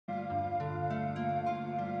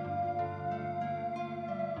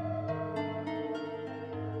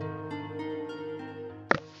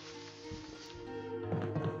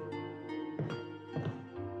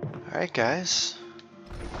Alright guys,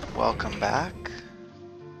 welcome back.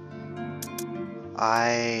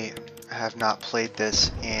 I have not played this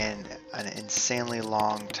in an insanely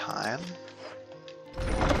long time.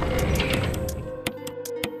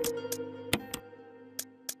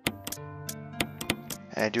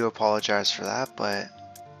 And I do apologize for that, but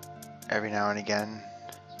every now and again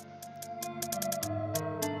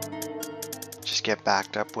just get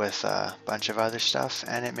backed up with a bunch of other stuff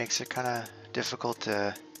and it makes it kind of difficult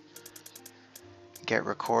to get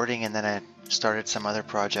recording, and then I started some other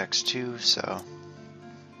projects too, so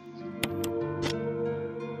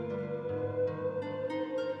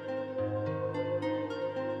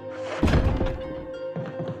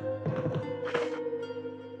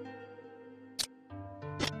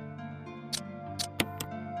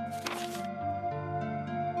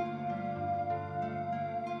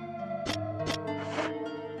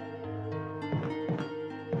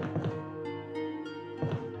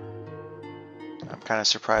kind of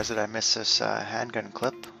surprised that I missed this handgun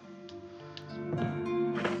clip.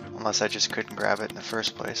 Unless I just couldn't grab it in the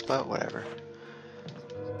first place, but whatever.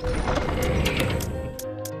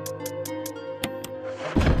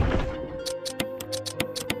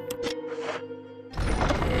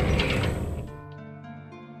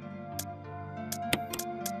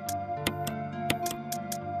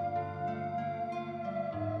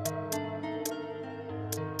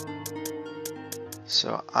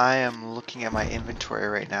 So I am looking at my inventory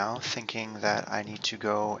right now, thinking that I need to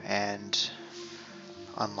go and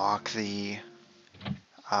unlock the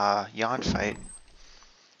Yawn fight.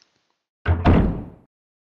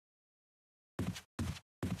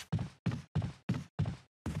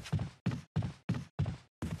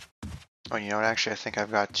 Oh, you know what, actually I think I've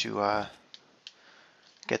got to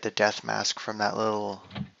get the death mask from that little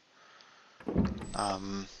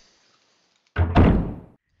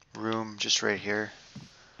room just right here.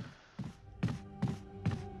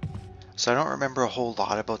 So I don't remember a whole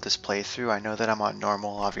lot about this playthrough. I know that I'm on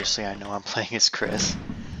normal, obviously I know I'm playing as Chris,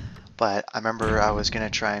 but I remember I was going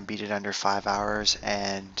to try and beat it under 5 hours,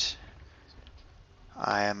 and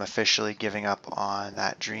I am officially giving up on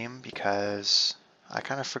that dream because I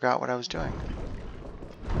kind of forgot what I was doing.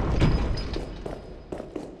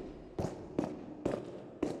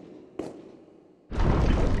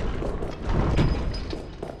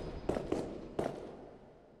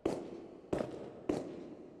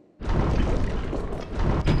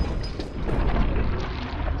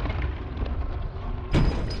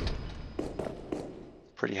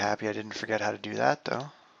 Pretty happy I didn't forget how to do that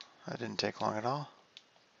though. That didn't take long at all.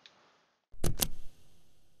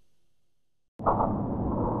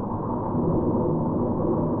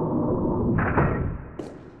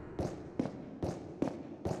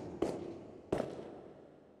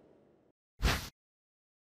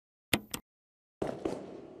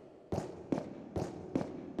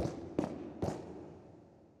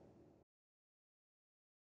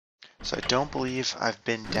 So I don't believe I've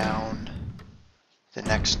been down the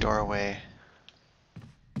next doorway.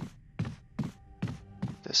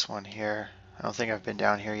 This one here. I don't think I've been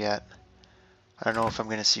down here yet. I don't know if I'm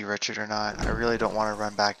going to see Richard or not. I really don't want to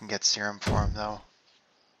run back and get serum for him though.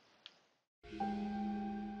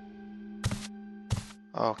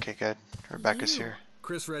 Oh, okay, good. Rebecca's here.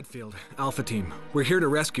 Chris Redfield, Alpha Team. We're here to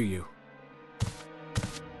rescue you.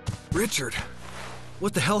 Richard,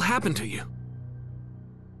 what the hell happened to you?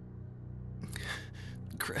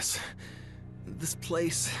 Chris, this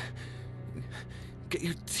place. Get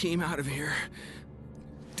your team out of here.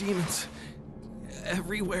 Demons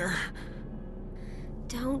everywhere.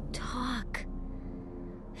 Don't talk.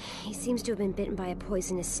 He seems to have been bitten by a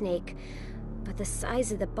poisonous snake, but the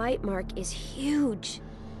size of the bite mark is huge.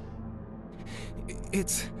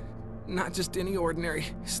 It's not just any ordinary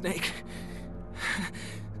snake.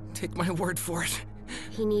 Take my word for it.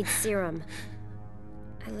 He needs serum.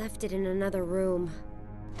 I left it in another room.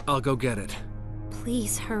 I'll go get it.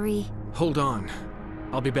 Please hurry. Hold on.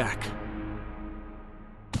 I'll be back.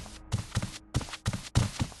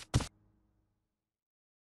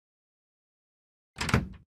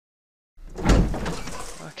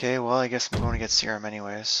 Okay, well I guess I'm going to get serum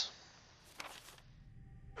anyways.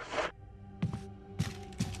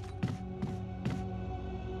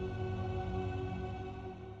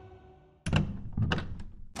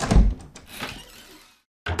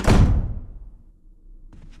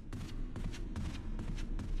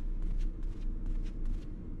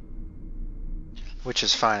 Which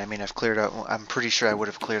is fine. I mean, I've cleared out, I'm pretty sure I would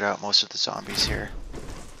have cleared out most of the zombies here.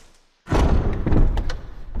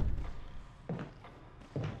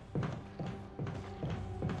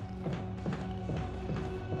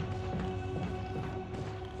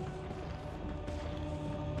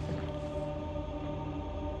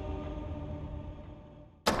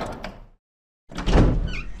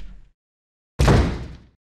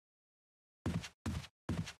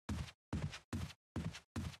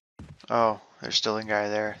 Oh, there's still a guy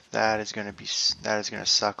there. That is gonna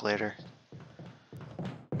suck later.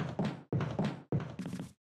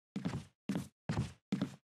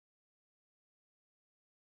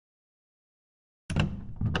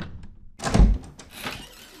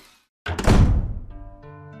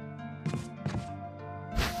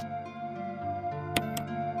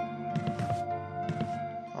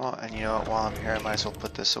 Oh, and you know what? While I'm here, I might as well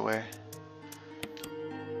put this away.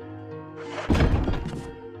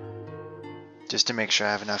 Just to make sure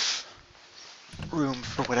I have enough room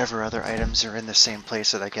for whatever other items are in the same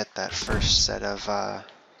place that I get that first set of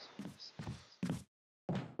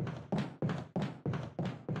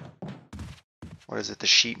what is it, the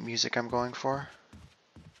sheet music I'm going for?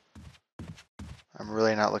 I'm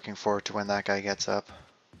really not looking forward to when that guy gets up.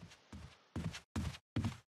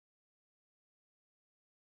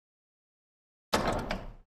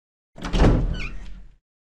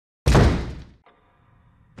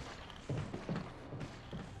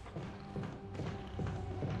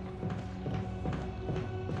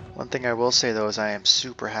 One thing I will say though is I am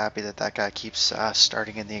super happy that that guy keeps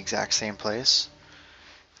starting in the exact same place.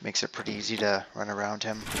 Makes it pretty easy to run around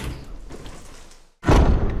him.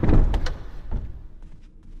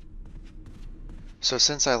 So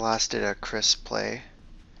since I last did a Chris play,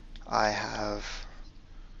 I have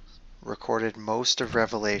recorded most of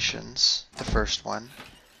Revelations, the first one.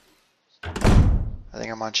 I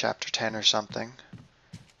think I'm on chapter 10 or something.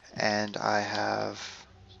 And I have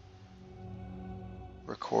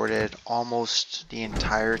recorded almost the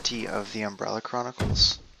entirety of the Umbrella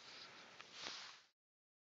Chronicles.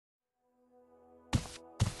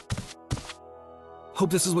 Hope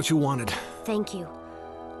this is what you wanted. Thank you.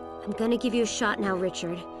 I'm gonna give you a shot now,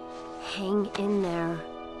 Richard. Hang in there.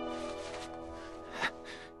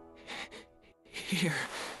 Here.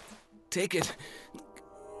 Take it.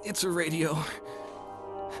 It's a radio.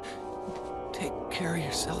 Take care of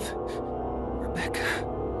yourself, Rebecca.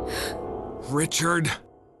 Richard!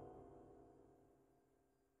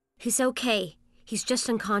 He's okay. He's just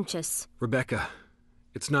unconscious. Rebecca,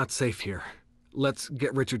 it's not safe here. Let's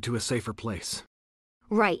get Richard to a safer place.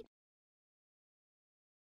 Right.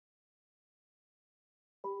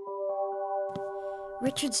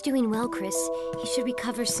 Richard's doing well, Chris. He should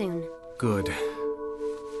recover soon. Good.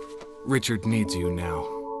 Richard needs you now.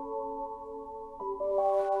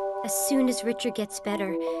 As soon as Richard gets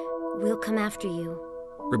better, we'll come after you.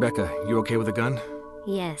 Rebecca, you okay with a gun?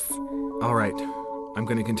 Yes. All right. I'm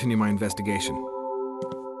going to continue my investigation.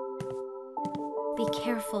 Be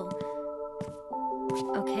careful.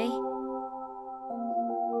 Okay?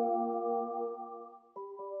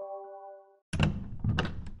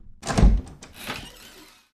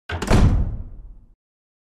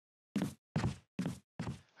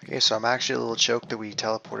 Okay, so I'm actually a little choked that we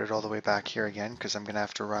teleported all the way back here again, because I'm going to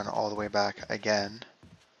have to run all the way back again.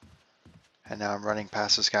 And now I'm running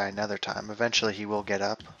past this guy another time. Eventually he will get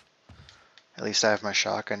up. At least I have my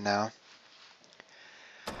shotgun now.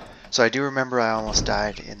 So I do remember I almost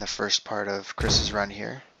died in the first part of Chris's run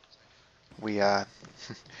here. We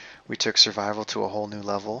we took survival to a whole new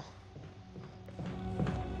level.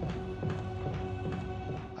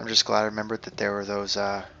 I'm just glad I remembered that there were those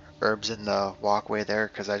herbs in the walkway there,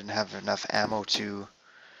 because I didn't have enough ammo to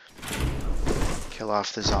kill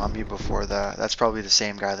off the zombie before that's probably the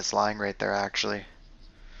same guy that's lying right there actually.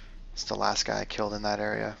 It's the last guy I killed in that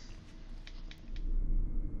area.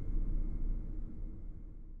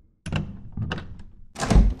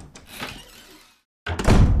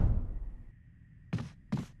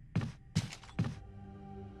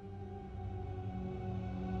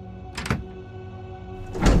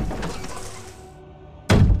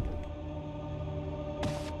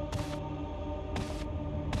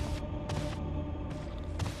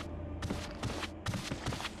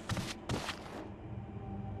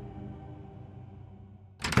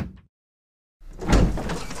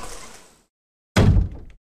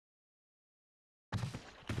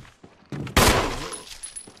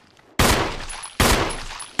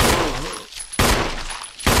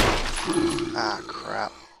 Ah,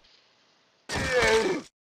 crap.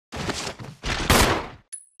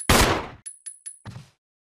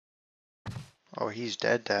 Oh, he's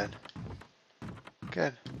dead.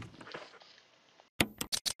 Good.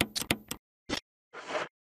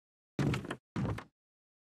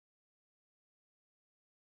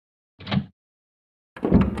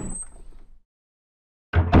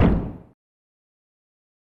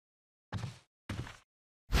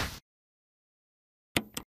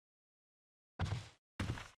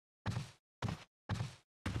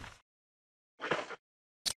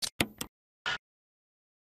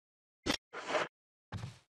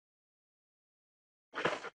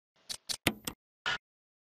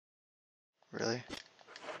 Really?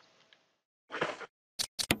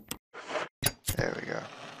 There we go.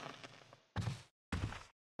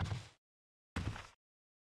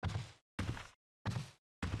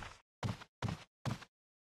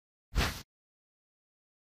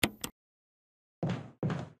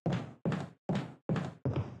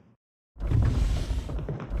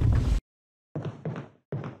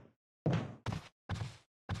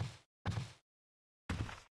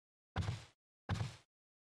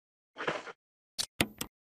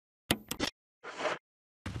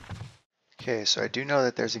 Okay, so I do know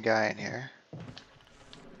that there's a guy in here.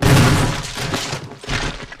 There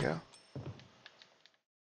we go.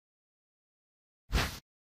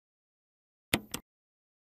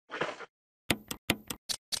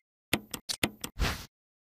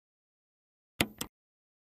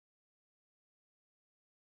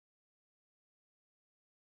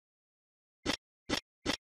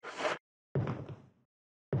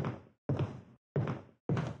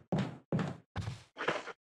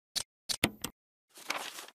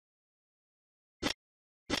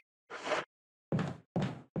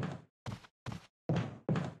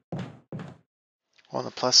 Well, on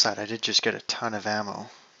the plus side, I did just get a ton of ammo.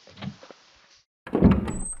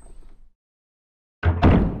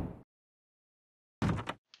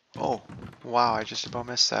 Oh, wow, I just about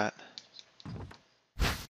missed that.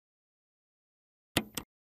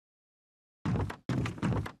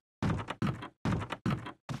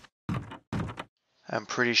 I'm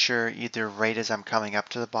pretty sure either right as I'm coming up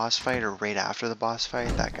to the boss fight or right after the boss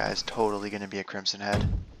fight, that guy's totally going to be a Crimson Head.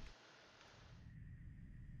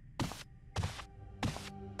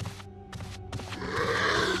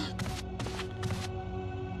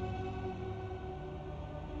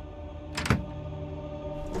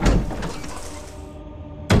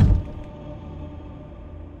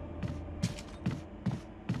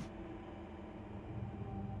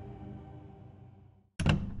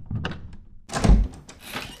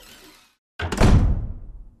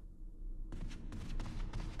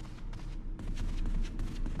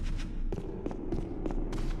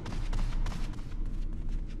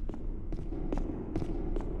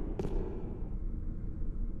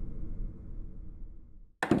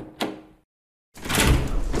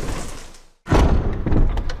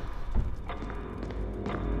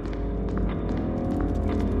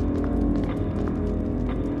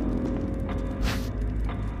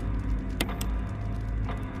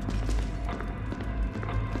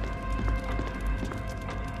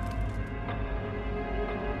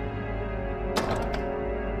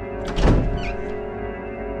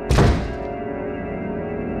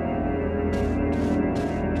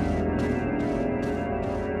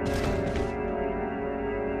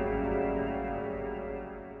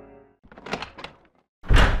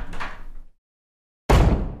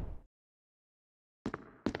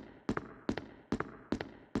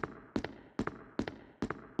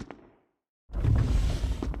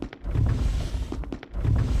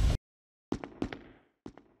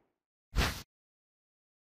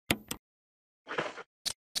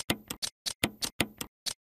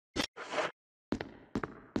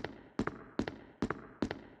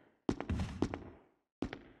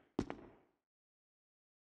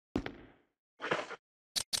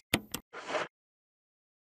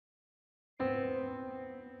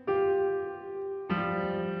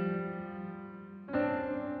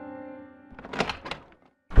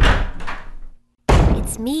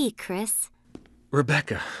 It's me, Chris.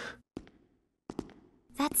 Rebecca.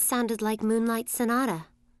 That sounded like Moonlight Sonata.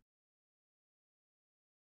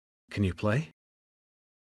 Can you play?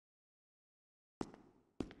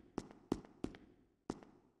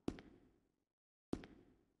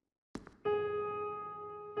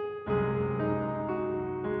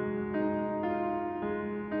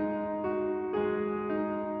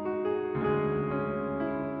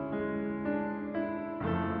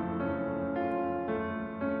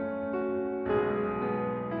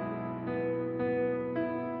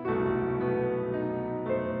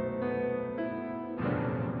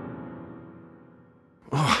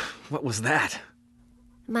 Oh, what was that?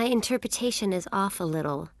 My interpretation is off a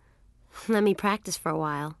little. Let me practice for a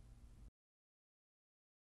while.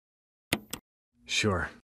 Sure.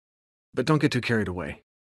 But don't get too carried away.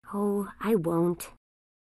 Oh, I won't.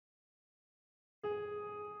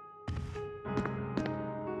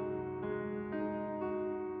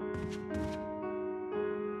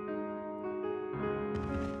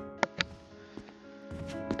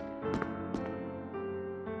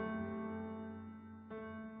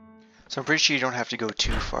 So I'm pretty sure you don't have to go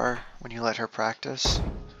too far when you let her practice,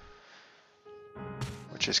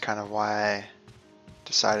 which is kind of why I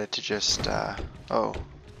decided to just, oh.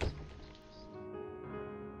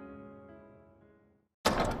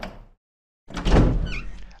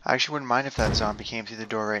 I actually wouldn't mind if that zombie came through the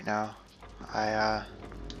door right now. I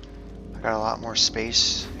got a lot more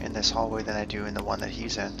space in this hallway than I do in the one that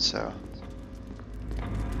he's in, so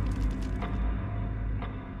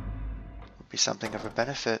would be something of a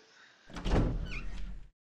benefit.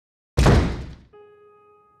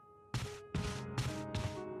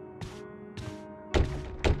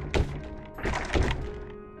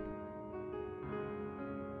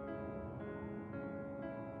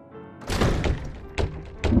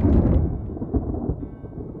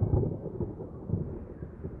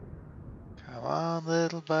 Come on,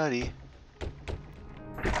 little buddy.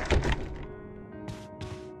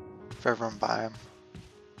 If I run by him.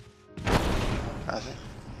 Nothing.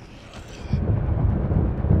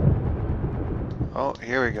 Oh,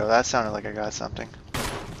 here we go. That sounded like I got something.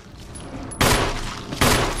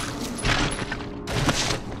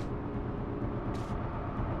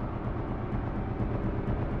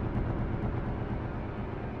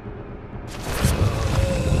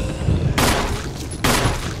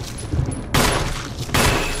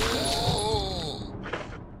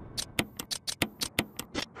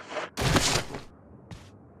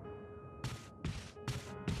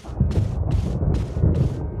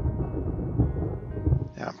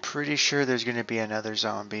 Now, I'm pretty sure there's going to be another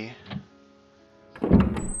zombie.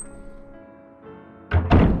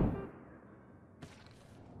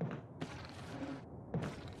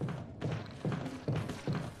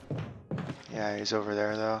 Yeah, he's over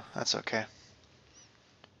there though. That's okay.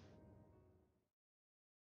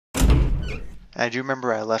 And I do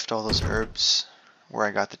remember I left all those herbs where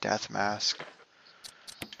I got the death mask.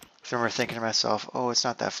 I remember thinking to myself, oh, it's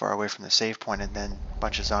not that far away from the save point, and then a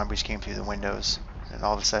bunch of zombies came through the windows, and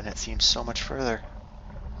all of a sudden it seems so much further.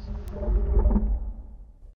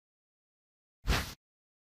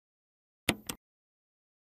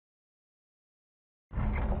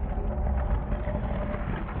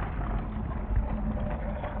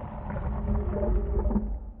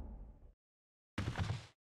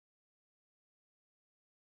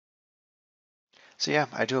 So yeah,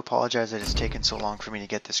 I do apologize that it's taken so long for me to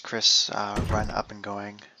get this Chris run up and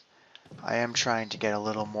going. I am trying to get a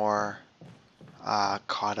little more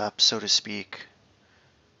caught up, so to speak,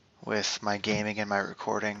 with my gaming and my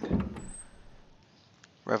recording.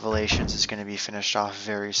 Revelations is going to be finished off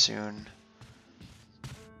very soon.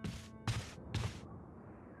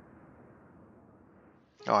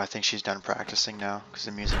 Oh, I think she's done practicing now because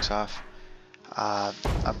the music's off.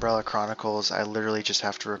 Umbrella Chronicles, I literally just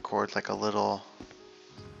have to record like a little...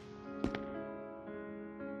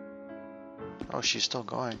 Oh, she's still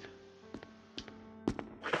going.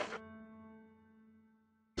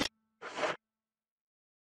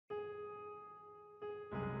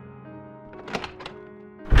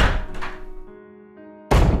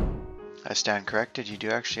 I stand corrected, you do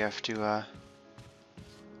actually have to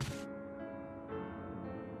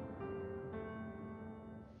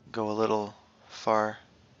go a little far.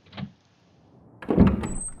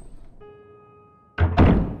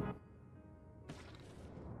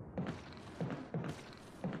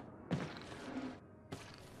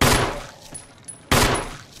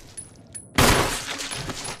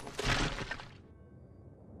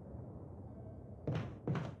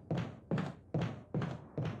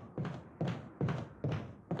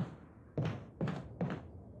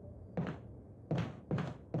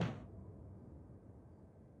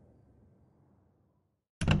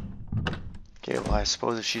 Okay, well I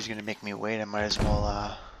suppose if she's gonna make me wait, I might as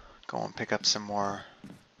well go and pick up some more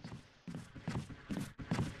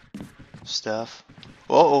stuff.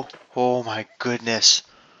 Uh oh! Oh my goodness!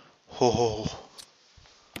 Oh,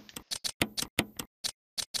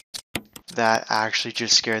 that actually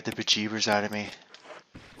just scared the bejeebers out of me.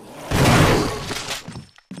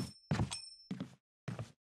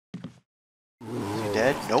 Is he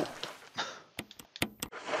dead? Nope.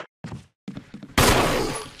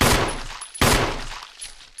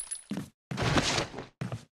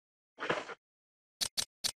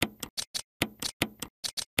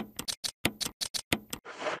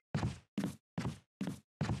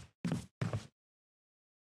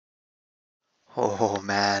 Oh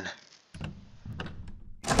man.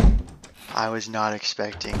 I was not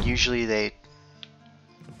expecting. Usually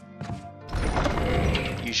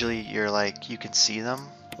you're like, you can see them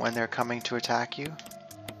when they're coming to attack you.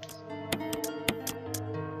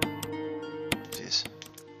 Jeez.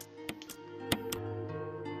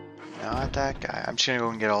 Not that guy. I'm just gonna go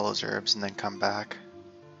and get all those herbs and then come back.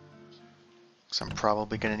 Because I'm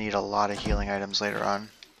probably gonna need a lot of healing items later on.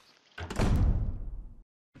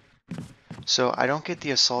 So I don't get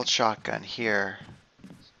the assault shotgun here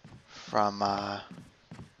from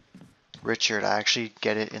Richard. I actually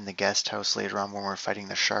get it in the guest house later on when we're fighting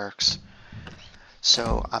the sharks.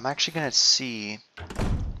 So I'm actually going to see,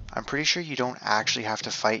 I'm pretty sure you don't actually have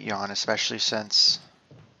to fight Yawn, especially since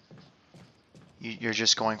you're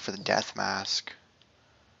just going for the death mask.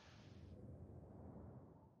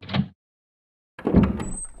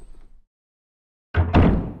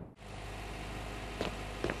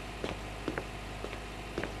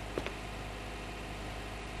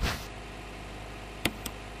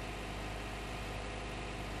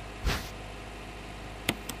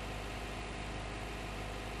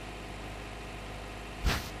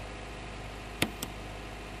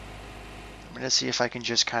 I'm going to see if I can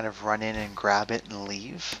just kind of run in and grab it and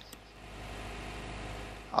leave.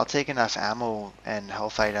 I'll take enough ammo and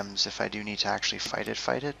health items if I do need to actually fight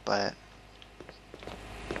it, but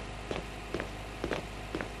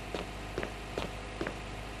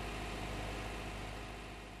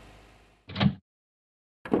I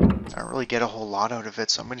don't really get a whole lot out of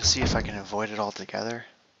it, so I'm going to see if I can avoid it altogether.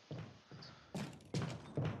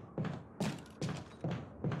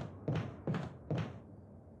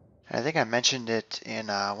 And I think I mentioned it in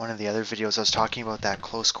one of the other videos. I was talking about that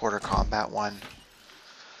close quarter combat one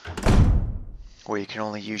where you can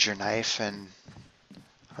only use your knife, and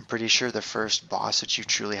I'm pretty sure the first boss that you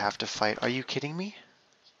truly have to fight. Are you kidding me?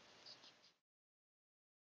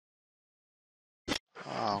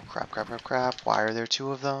 Oh, crap, crap, crap, crap. Why are there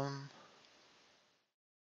two of them?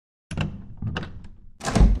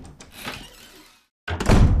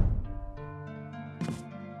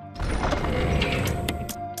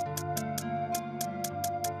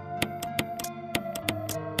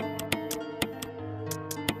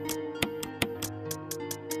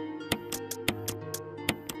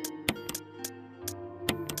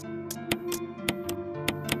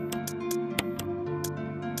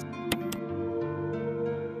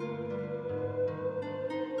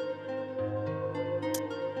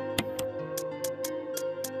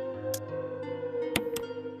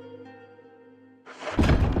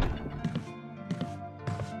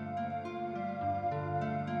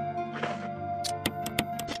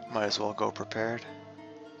 Might as well go prepared.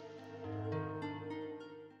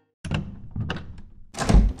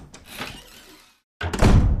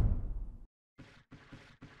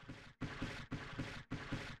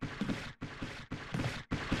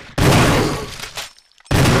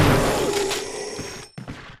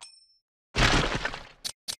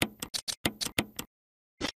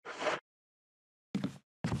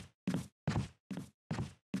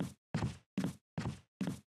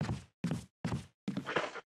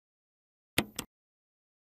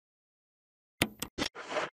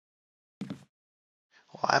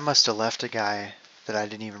 Well, I must have left a guy that I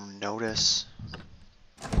didn't even notice.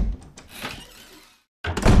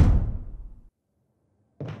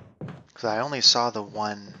 Because I only saw the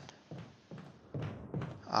one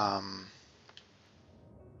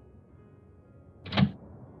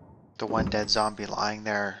dead zombie lying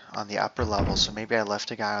there on the upper level, so maybe I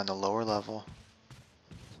left a guy on the lower level.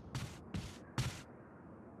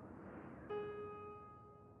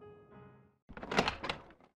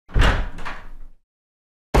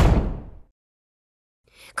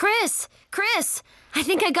 Chris! Chris! I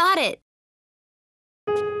think I got it!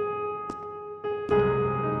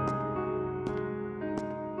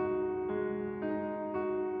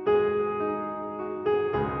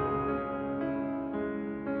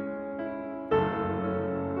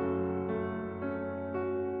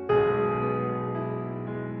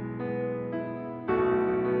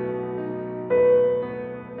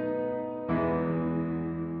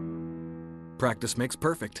 Practice makes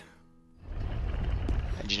perfect.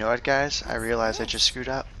 And you know what, guys? I realized I just screwed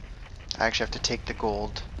up. I actually have to take the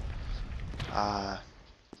gold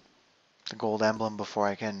emblem before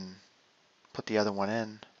I can put the other one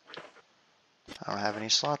in. I don't have any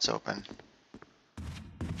slots open.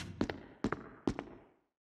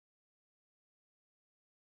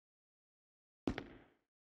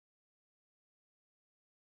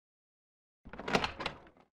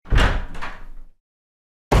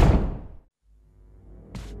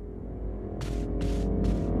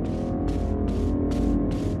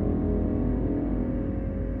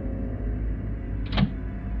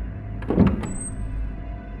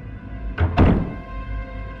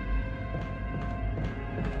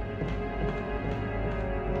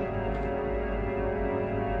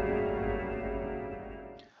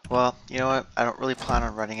 Well, you know what? I don't really plan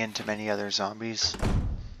on running into many other zombies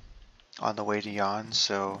on the way to Yawn,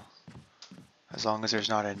 so as long as there's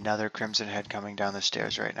not another Crimson Head coming down the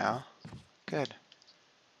stairs right now, good.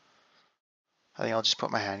 I think I'll just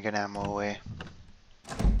put my handgun ammo away.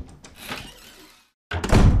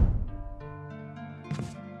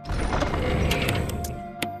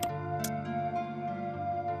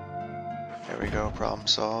 There we go, problem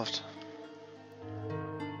solved.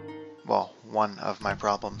 Well, one of my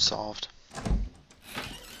problems solved.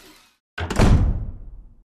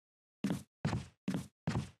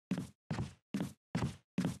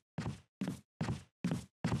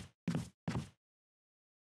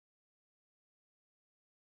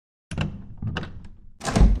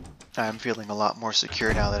 I'm feeling a lot more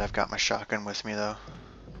secure now that I've got my shotgun with me, though.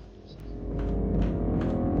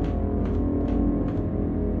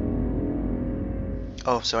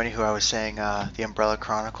 Oh, so anywho, I was saying the Umbrella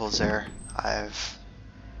Chronicles there, I've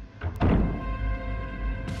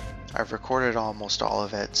recorded almost all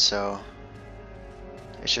of it, so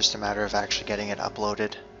it's just a matter of actually getting it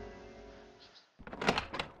uploaded.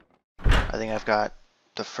 I think I've got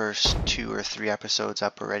the first 2 or 3 episodes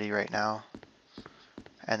up already right now,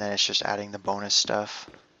 and then it's just adding the bonus stuff.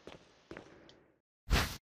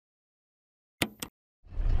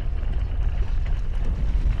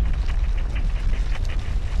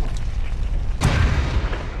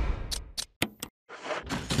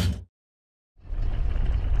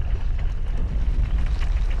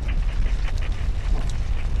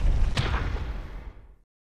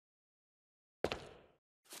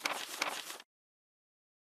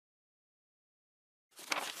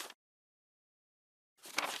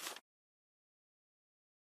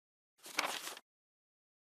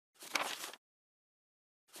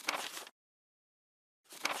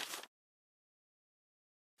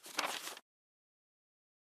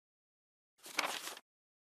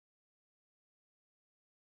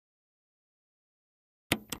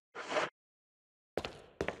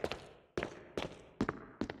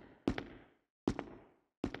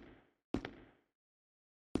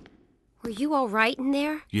 Were you all right in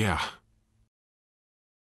there? Yeah.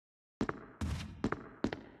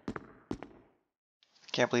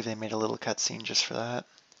 Can't believe they made a little cutscene just for that.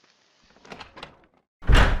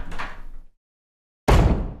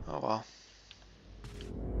 Oh well.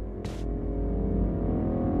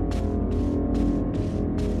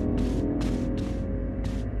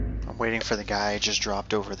 I'm waiting for the guy I just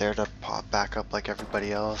dropped over there to pop back up like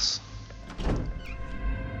everybody else.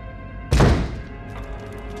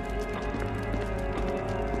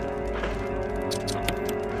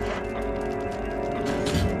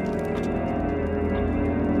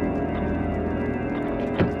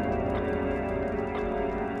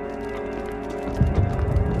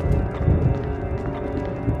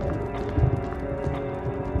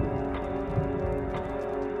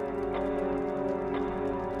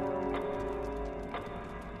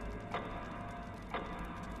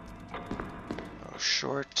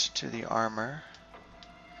 Short to the armor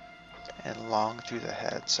and long through the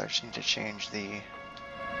head, so I just need to change the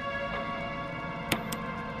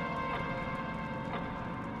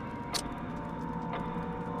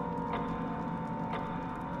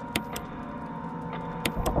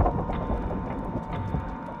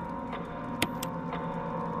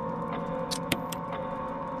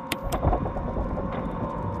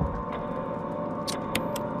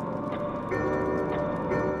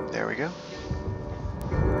there we go.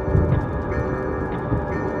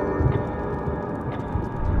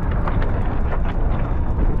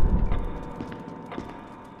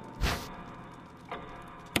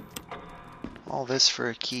 All this for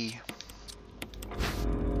a key.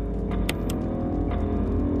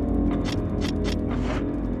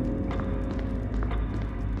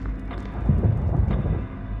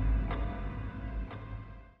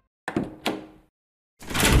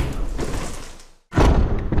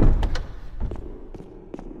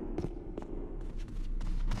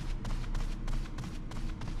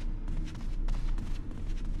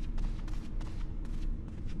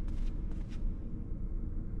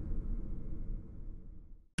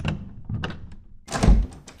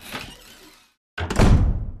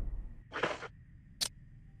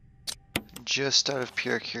 Just out of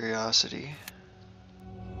pure curiosity,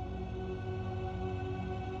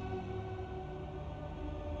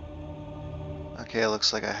 okay, it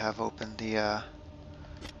looks like I have opened the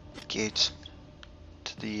gate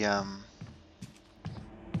to the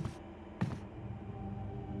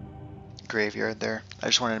graveyard there. I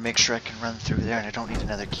just wanted to make sure I can run through there and I don't need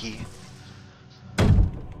another key.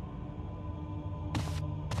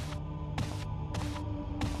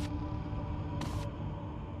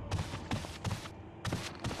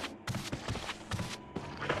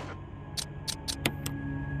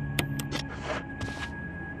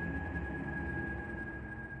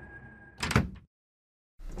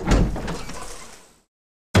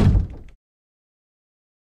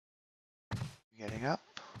 Getting up.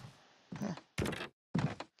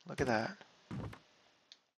 Look at that.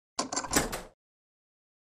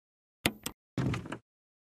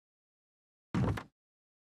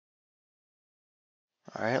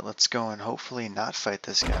 Alright, let's go and hopefully not fight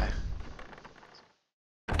this guy.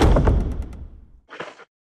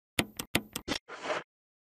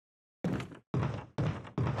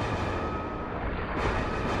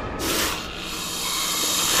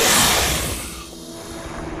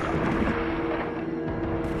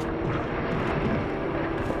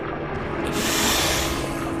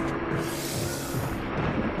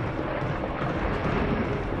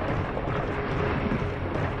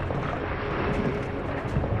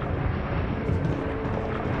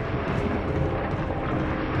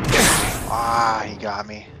 Ah, he got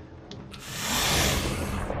me.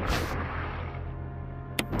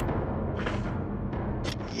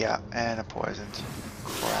 Yeah, and a poisoned.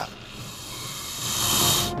 Crap.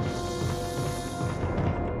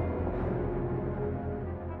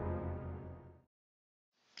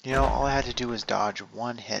 You know, all I had to do was dodge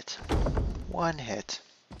one hit. One hit.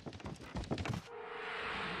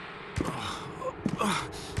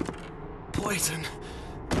 Poison.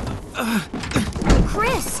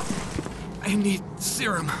 Chris! I need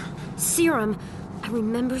serum. Serum. I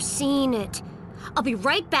remember seeing it. I'll be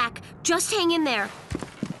right back. Just hang in there.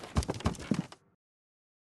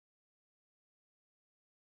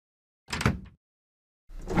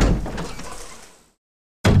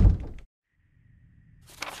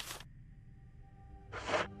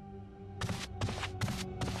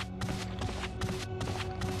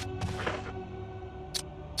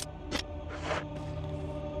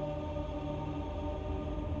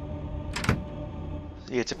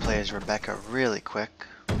 You get to play as Rebecca really quick.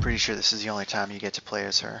 I'm pretty sure this is the only time you get to play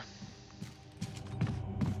as her.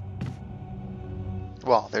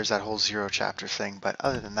 Well, there's that whole zero chapter thing, but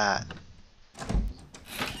other than that...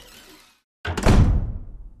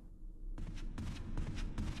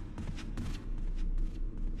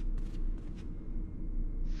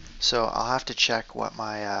 So I'll have to check what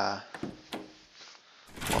my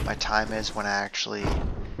time is when I actually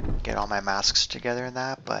get all my masks together in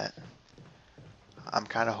that, but I'm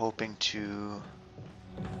kind of hoping to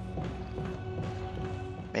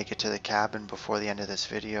make it to the cabin before the end of this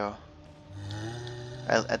video.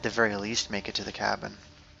 At the very least, make it to the cabin.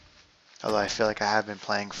 Although I feel like I have been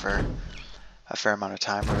playing for a fair amount of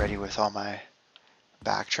time already with all my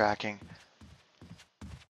backtracking.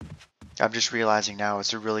 I'm just realizing now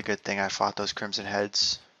it's a really good thing I fought those Crimson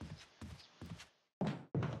Heads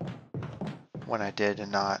when I did,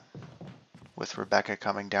 and not with Rebecca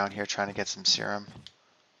coming down here trying to get some serum.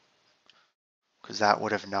 Because that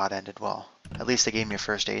would have not ended well. At least they gave me a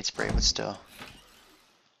first aid spray, but still.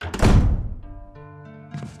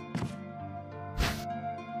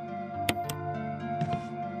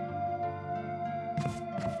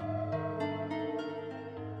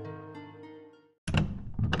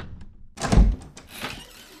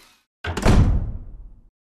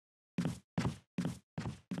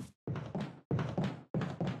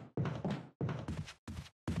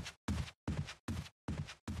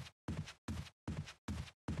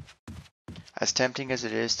 As tempting as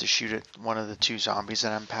it is to shoot at one of the two zombies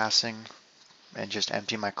that I'm passing and just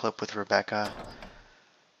empty my clip with Rebecca,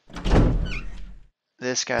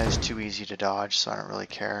 this guy is too easy to dodge, so I don't really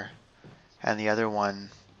care. And the other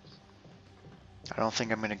one, I don't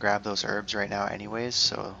think I'm going to grab those herbs right now anyways,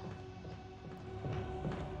 so...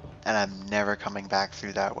 And I'm never coming back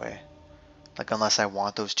through that way. Like, unless I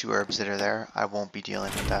want those two herbs that are there, I won't be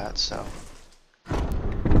dealing with that, so...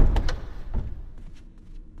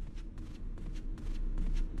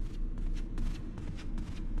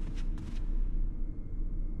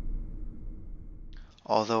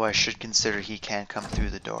 Although I should consider he can't come through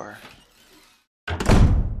the door.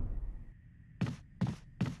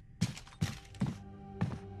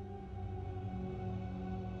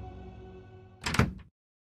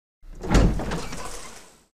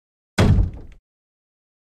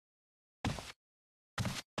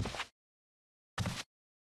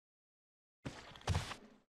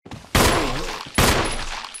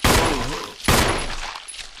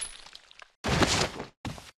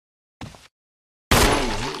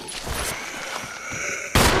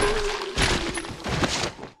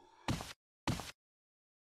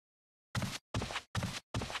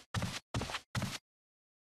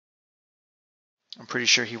 I'm pretty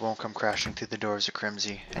sure he won't come crashing through the doors of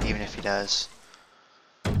Crimsy, and even if he does...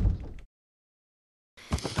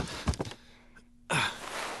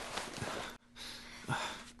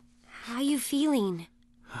 How you feeling?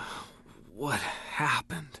 What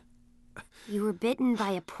happened? You were bitten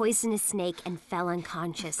by a poisonous snake and fell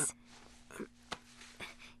unconscious.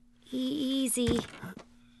 Easy.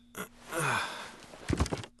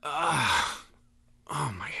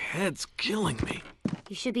 Oh, my head's killing me.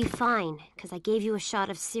 You should be fine, because I gave you a shot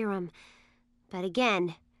of serum. But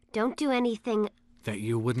again, don't do anything... That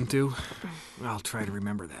you wouldn't do? I'll try to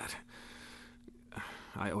remember that.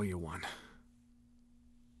 I owe you one.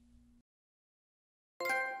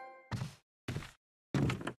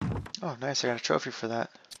 Oh, nice. I got a trophy for that.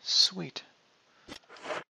 Sweet.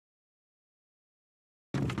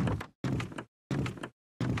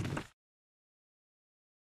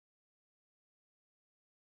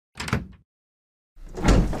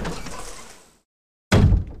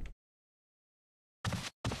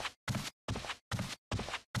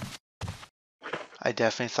 I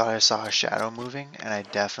definitely thought I saw a shadow moving, and I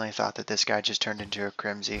definitely thought that this guy just turned into a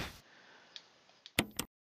Crimsy.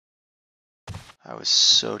 I was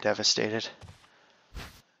so devastated.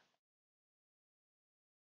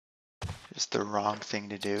 It's the wrong thing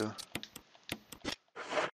to do.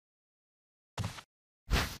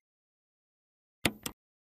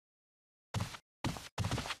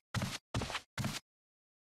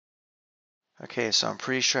 Okay, so I'm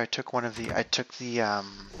pretty sure I took one of the,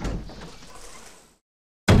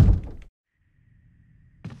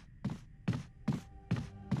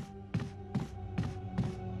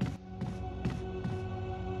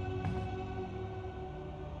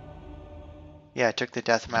 yeah, I took the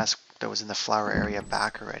death mask that was in the flower area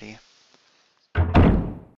back already.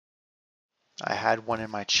 I had one in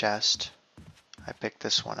my chest. I picked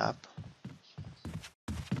this one up.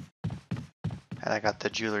 And I got the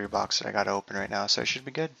jewelry box that I got to open right now, so I should be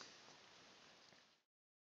good.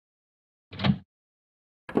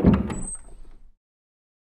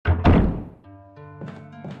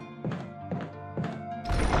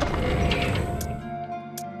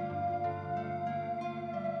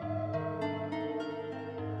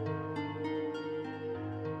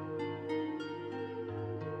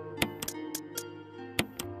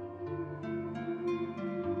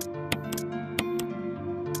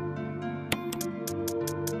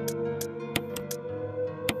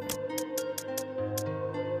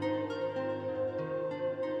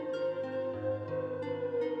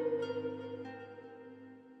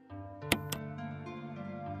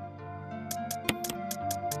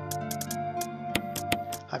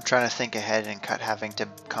 I'm trying to think ahead and cut having to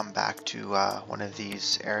come back to one of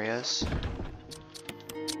these areas.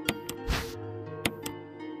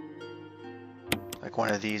 Like one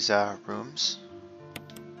of these rooms.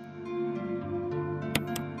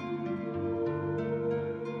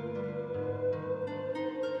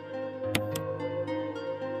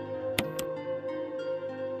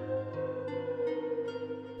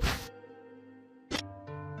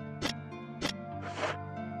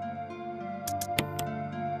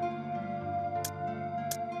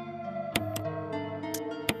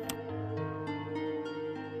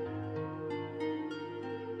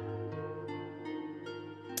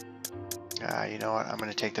 You know what? I'm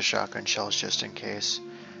gonna take the shotgun shells just in case.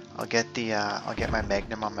 I'll get my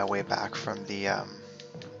Magnum on my way back from the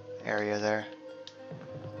area there.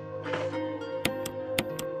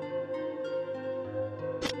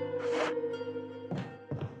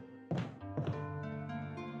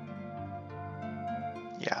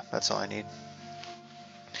 Yeah, that's all I need.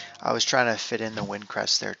 I was trying to fit in the wind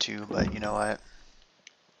crest there too, but you know what?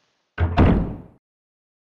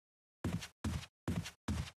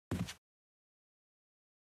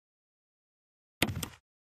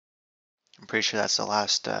 I'm pretty sure that's the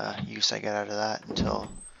last use I get out of that until...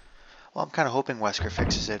 Well, I'm kind of hoping Wesker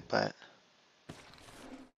fixes it, but...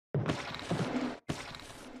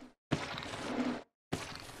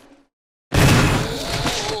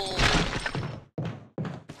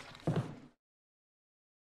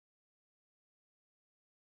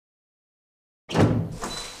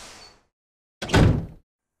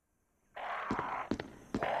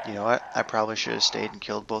 You know what? I probably should have stayed and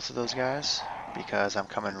killed both of those guys, because I'm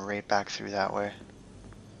coming right back through that way.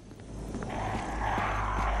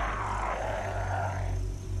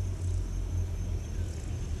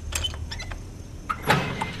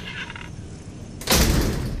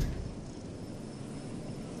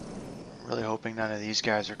 Really hoping none of these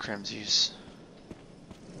guys are Crimsies.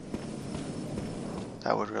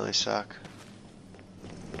 That would really suck.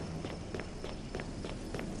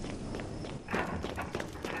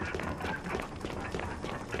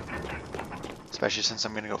 Especially since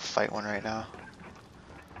I'm gonna go fight one right now.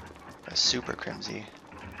 A super Crimsy.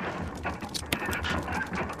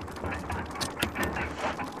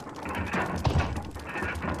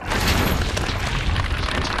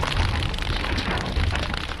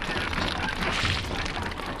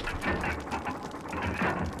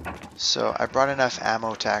 So I brought enough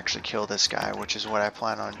ammo to actually kill this guy, which is what I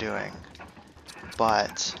plan on doing.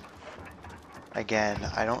 But again,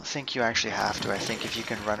 I don't think you actually have to. I think if you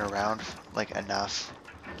can run around like enough,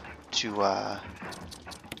 to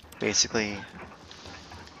basically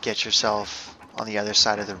get yourself on the other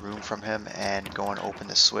side of the room from him and go and open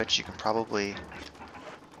the switch, you can probably...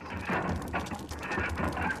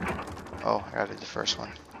 Oh, I gotta do the first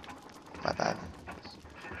one. My bad.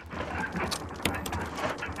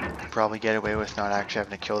 You can probably get away with not actually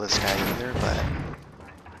having to kill this guy either, but...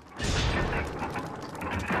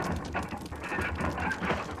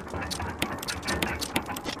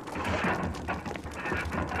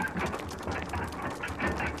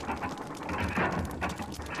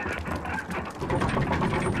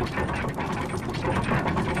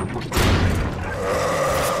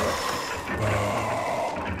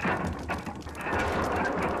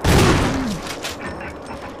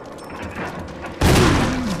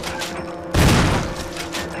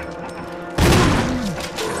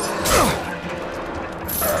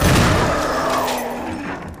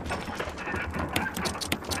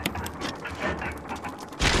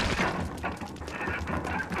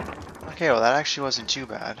 Okay, well that actually wasn't too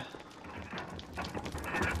bad.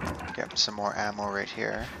 Get some more ammo right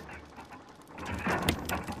here.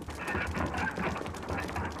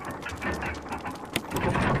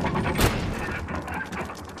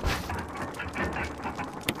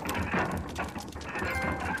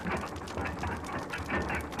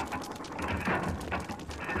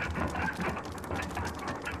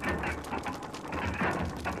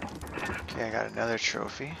 Okay, I got another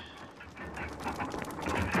trophy.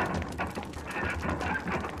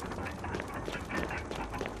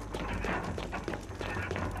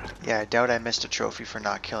 Yeah, I doubt I missed a trophy for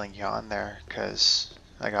not killing Yawn there, because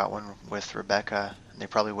I got one with Rebecca, and they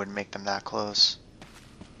probably wouldn't make them that close.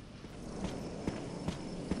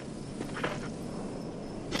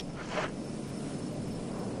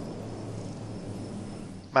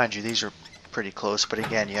 Mind you, these are pretty close, but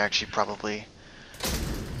again, you actually probably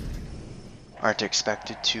aren't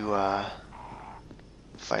expected to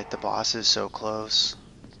fight the bosses so close.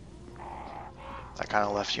 I kind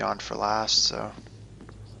of left Yawn for last, so...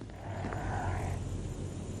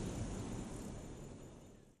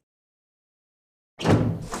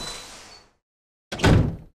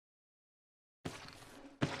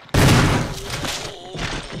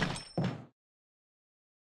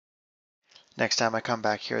 Next time I come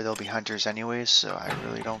back here, there'll be hunters anyways, so I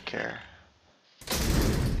really don't care.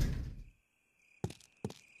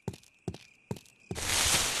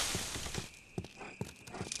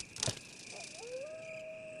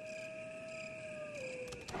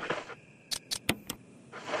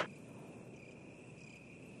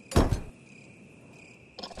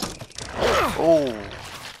 Oh!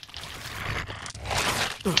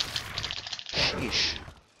 Sheesh.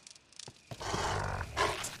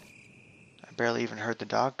 I barely even heard the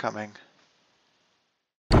dog coming.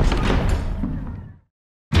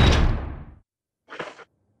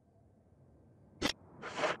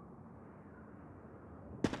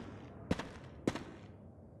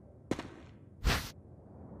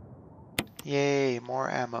 Yay, more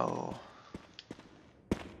ammo.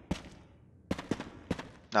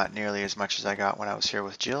 Not nearly as much as I got when I was here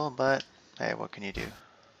with Jill, but hey, what can you do?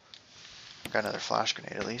 Got another flash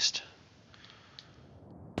grenade at least.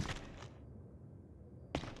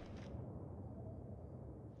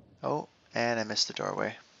 Oh, and I missed the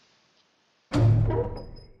doorway.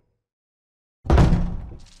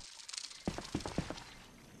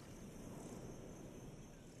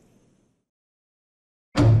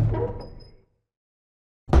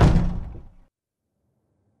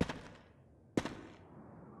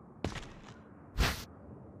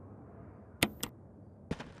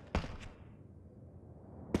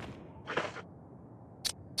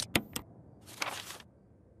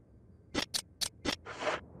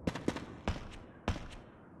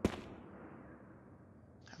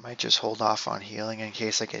 Might just hold off on healing in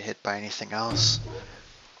case I get hit by anything else.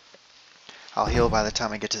 I'll heal by the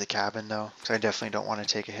time I get to the cabin though, because I definitely don't want to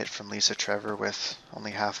take a hit from Lisa Trevor with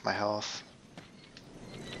only half my health.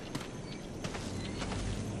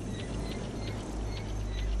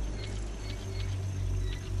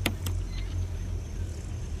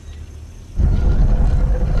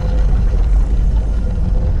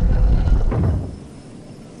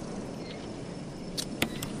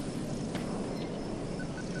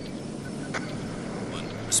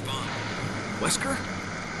 Respond. Wesker?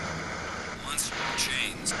 Monster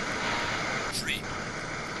chains. Treat.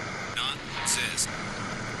 Not exist.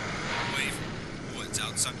 Away from woods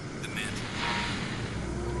outside the mansion.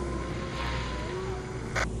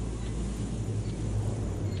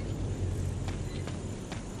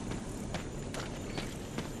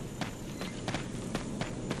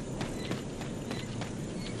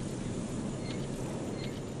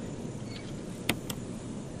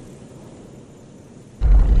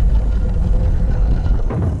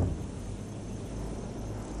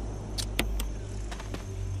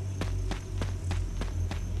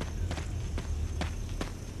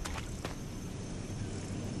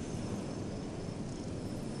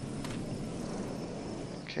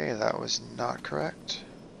 Okay, that was not correct.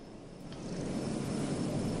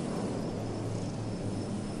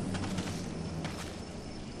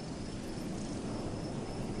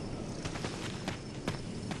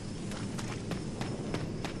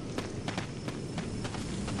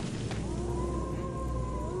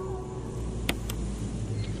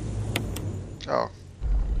 Oh,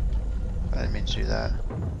 I didn't mean to do that.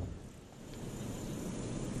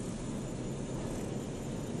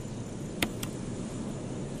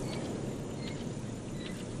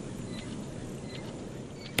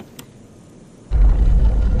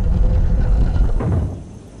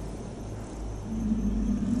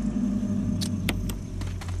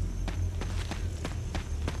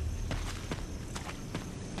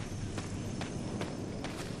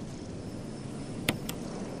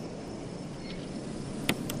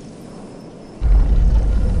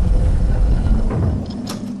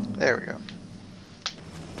 There we go.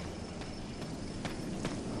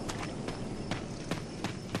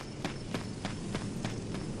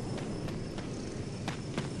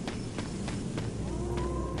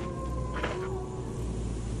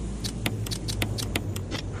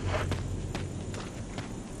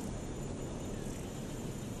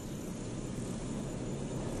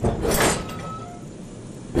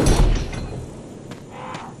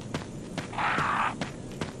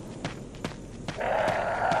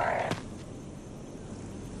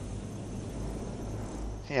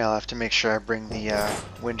 Yeah, I'll have to make sure I bring the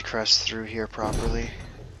wind crest through here properly.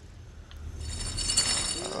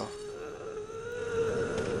 Uh-oh.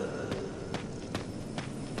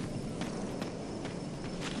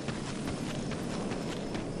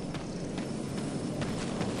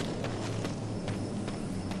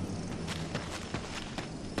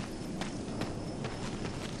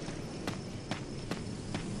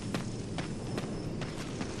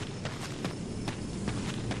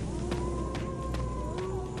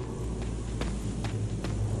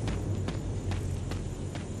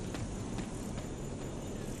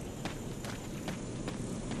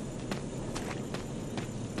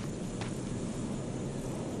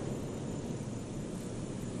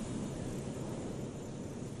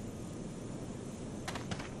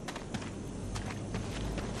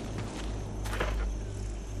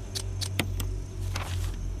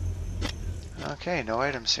 Okay, no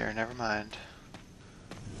items here, never mind.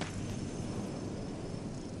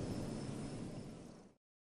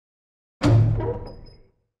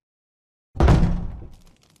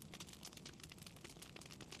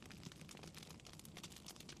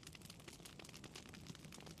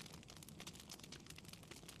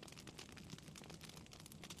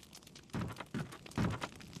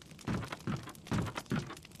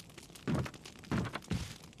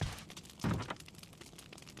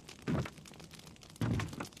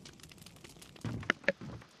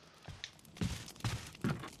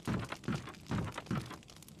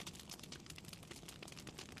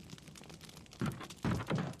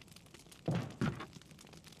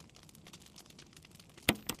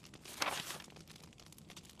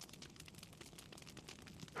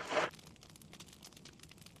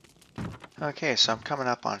 Okay, so I'm coming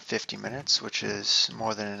up on 50 minutes, which is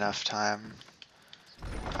more than enough time.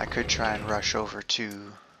 I could try and rush over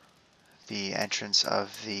to the entrance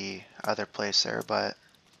of the other place there, but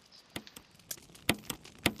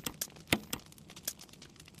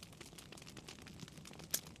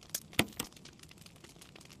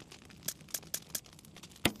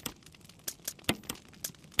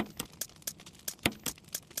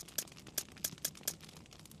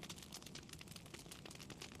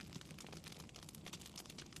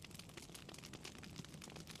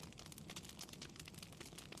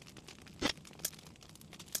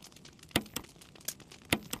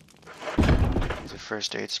use a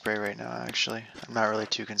first aid spray right now, actually. I'm not really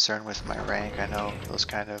too concerned with my rank. I know those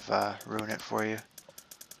kind of ruin it for you.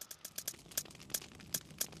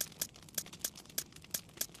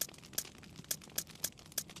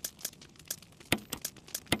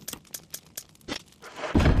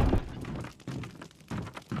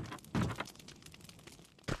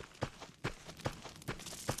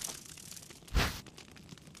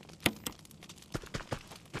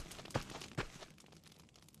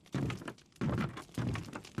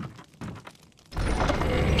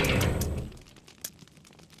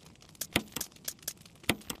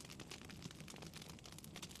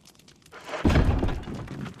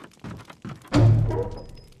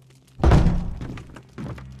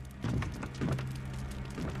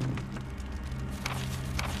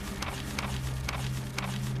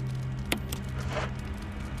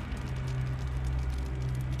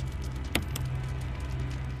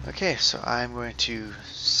 Okay, so I'm going to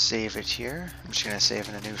save it here. I'm just going to save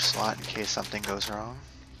in a new slot in case something goes wrong.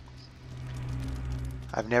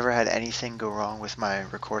 I've never had anything go wrong with my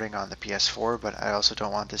recording on the PS4, but I also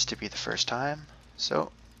don't want this to be the first time.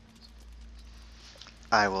 So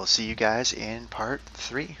I will see you guys in part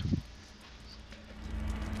 3.